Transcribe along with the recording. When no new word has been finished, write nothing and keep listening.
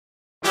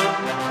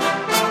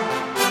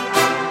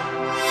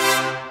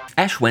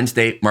Ash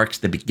Wednesday marks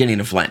the beginning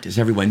of Lent, as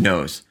everyone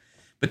knows.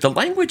 But the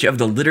language of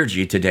the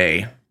liturgy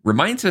today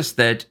reminds us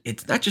that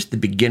it's not just the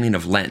beginning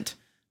of Lent,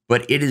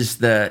 but it is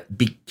the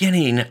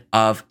beginning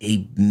of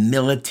a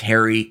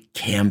military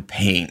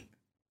campaign.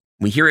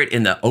 We hear it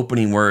in the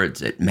opening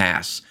words at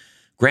Mass.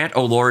 Grant,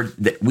 O Lord,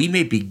 that we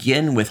may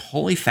begin with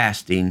holy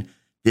fasting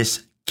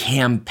this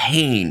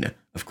campaign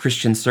of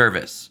Christian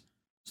service,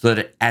 so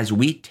that as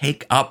we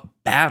take up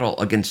battle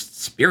against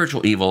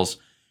spiritual evils,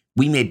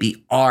 we may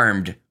be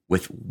armed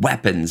with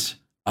weapons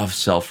of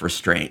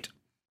self-restraint.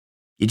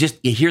 You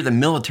hear the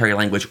military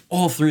language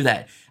all through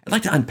that. I'd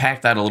like to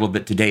unpack that a little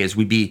bit today as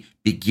we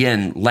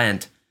begin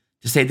Lent,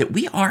 to say that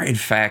we are, in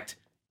fact,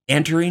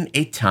 entering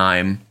a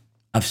time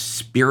of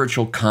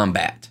spiritual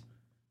combat.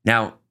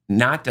 Now,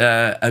 not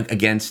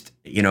against,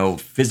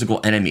 physical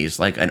enemies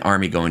like an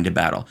army going to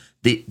battle.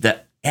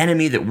 The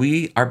enemy that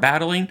we are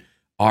battling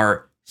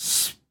are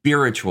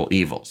spiritual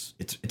evils.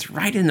 It's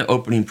right in the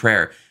opening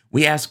prayer.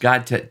 We ask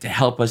God to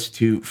help us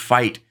to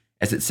fight,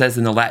 as it says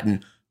in the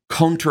Latin,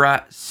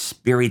 contra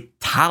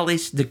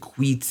spiritualis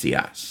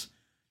nequitias.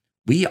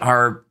 We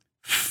are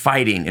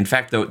fighting. In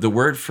fact, the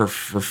word for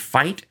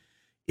fight,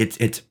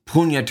 it's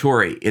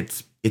pugnatori.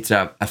 It's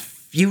a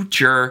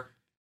future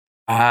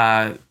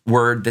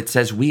word that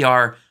says we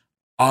are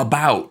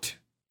about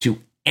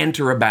to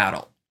enter a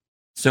battle.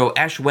 So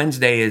Ash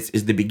Wednesday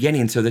is the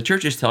beginning. So the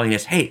church is telling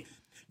us, hey,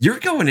 you're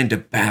going into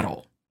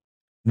battle.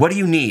 What do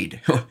you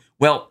need?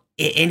 Well,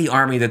 any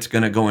army that's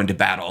going to go into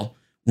battle,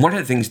 one of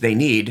the things they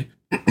need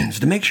is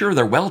to make sure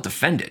they're well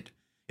defended.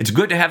 It's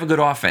good to have a good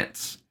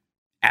offense.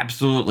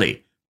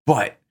 Absolutely.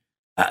 But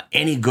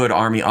any good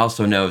army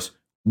also knows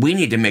we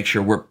need to make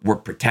sure we're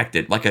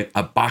protected, like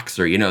a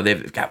boxer.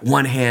 They've got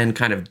one hand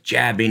kind of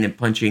jabbing and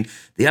punching.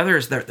 The other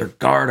is their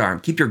guard arm.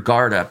 Keep your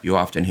guard up, you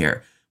often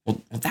hear.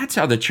 Well, that's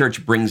how the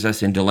church brings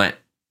us into Lent.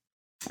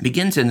 It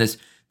begins in this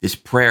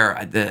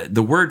prayer,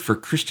 the word for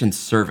Christian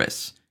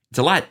service. It's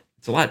a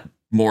lot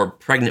more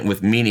pregnant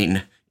with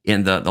meaning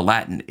in the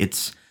Latin.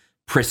 It's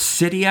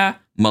Praesidia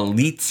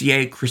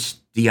Militiae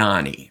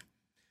Christiani.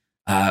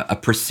 A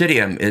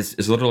presidium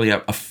is literally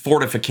a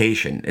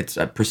fortification.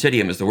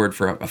 Presidium is the word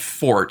for a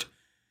fort.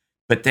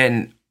 But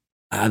then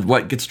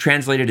what gets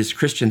translated as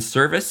Christian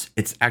service,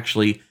 it's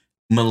actually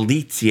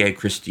Militiae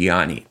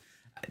Christiani.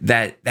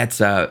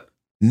 That's a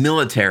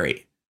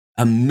military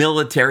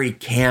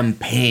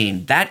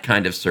campaign, that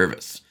kind of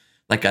service.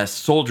 Like a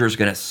soldier is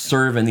going to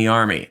serve in the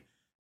army.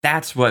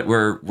 That's what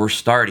we're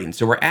starting.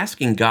 So we're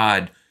asking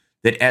God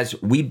that as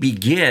we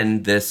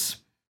begin this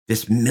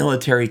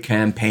military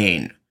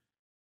campaign,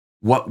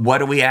 what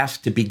do we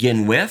ask to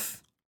begin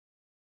with?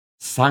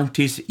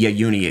 Sanctis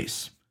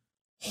Jejuniis,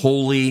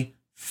 holy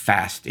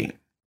fasting.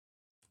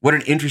 What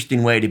an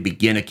interesting way to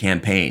begin a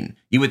campaign.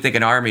 You would think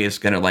an army is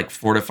going to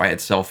fortify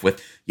itself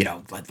with,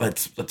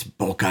 let's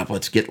bulk up,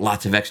 let's get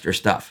lots of extra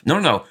stuff.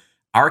 No.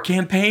 Our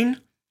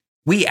campaign,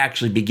 we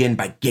actually begin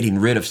by getting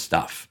rid of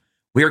stuff.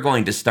 We are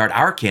going to start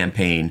our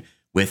campaign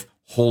with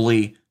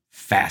holy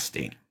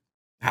fasting.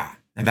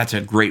 And that's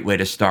a great way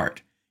to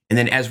start. And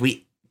then as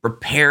we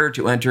prepare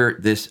to enter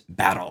this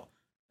battle,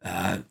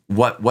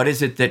 what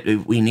is it that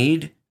we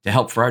need to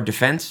help for our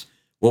defense?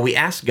 Well, we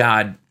ask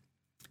God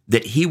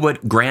that he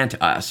would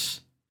grant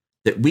us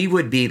that we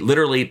would be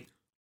literally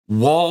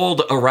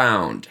walled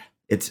around.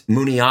 It's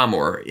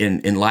muniamur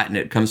in Latin.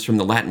 It comes from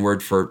the Latin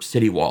word for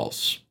city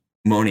walls,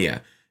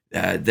 monia,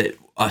 that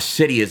a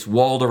city is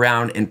walled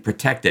around and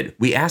protected.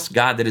 We ask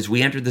God that as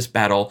we enter this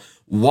battle,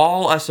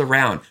 wall us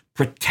around,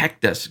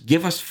 protect us,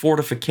 give us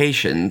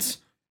fortifications.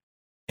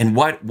 And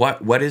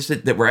what is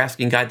it that we're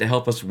asking God to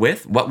help us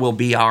with? What will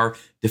be our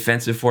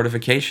defensive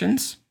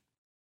fortifications?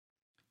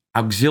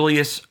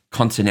 Auxilius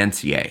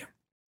continentiae,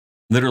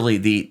 literally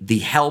the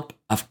help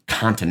of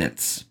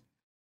continence.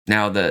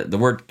 Now, the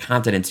word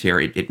continence here,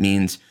 it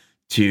means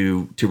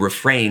to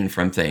refrain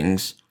from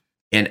things,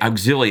 and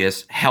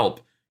auxilius,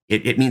 help.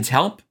 It means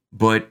help,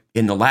 but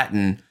in the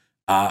Latin,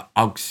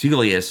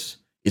 auxilius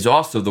is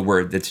also the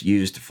word that's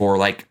used for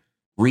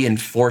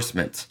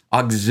reinforcements,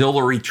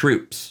 auxiliary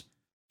troops.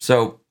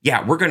 So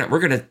yeah, we're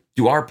gonna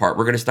do our part.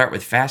 We're gonna start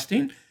with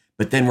fasting,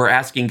 but then we're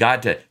asking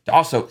God to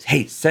also,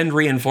 hey, send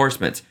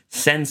reinforcements,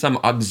 send some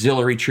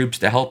auxiliary troops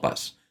to help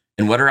us.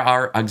 And what are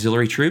our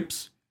auxiliary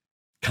troops?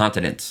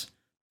 Continence,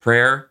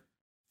 prayer,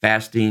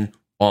 fasting,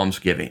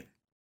 almsgiving.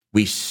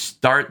 We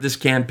start this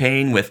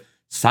campaign with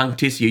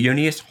Sanctis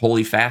Jejuniis,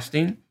 holy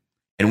fasting,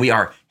 and we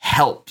are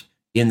helped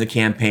in the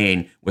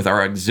campaign with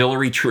our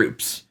auxiliary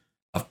troops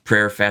of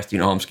prayer,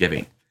 fasting,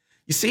 almsgiving.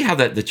 You see how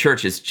the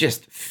church has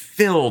just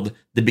filled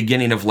the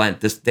beginning of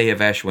Lent, this day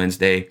of Ash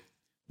Wednesday,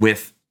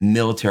 with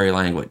military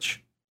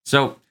language.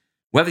 So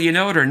whether you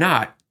know it or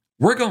not,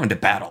 we're going to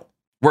battle.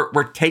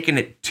 We're taking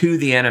it to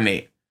the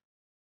enemy.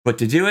 But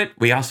to do it,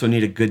 we also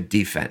need a good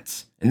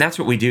defense. And that's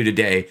what we do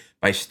today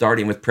by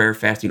starting with prayer,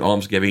 fasting,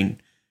 almsgiving.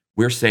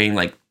 We're saying,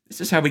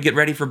 this is how we get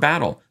ready for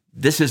battle.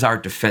 This is our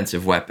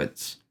defensive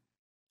weapons.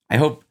 I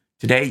hope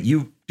today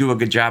you do a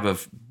good job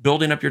of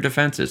building up your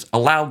defenses.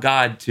 Allow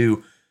God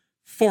to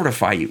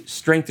fortify you,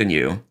 strengthen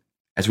you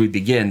as we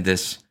begin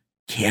this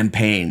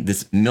campaign,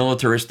 this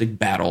militaristic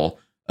battle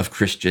of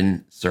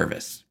Christian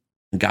service.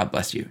 God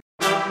bless you.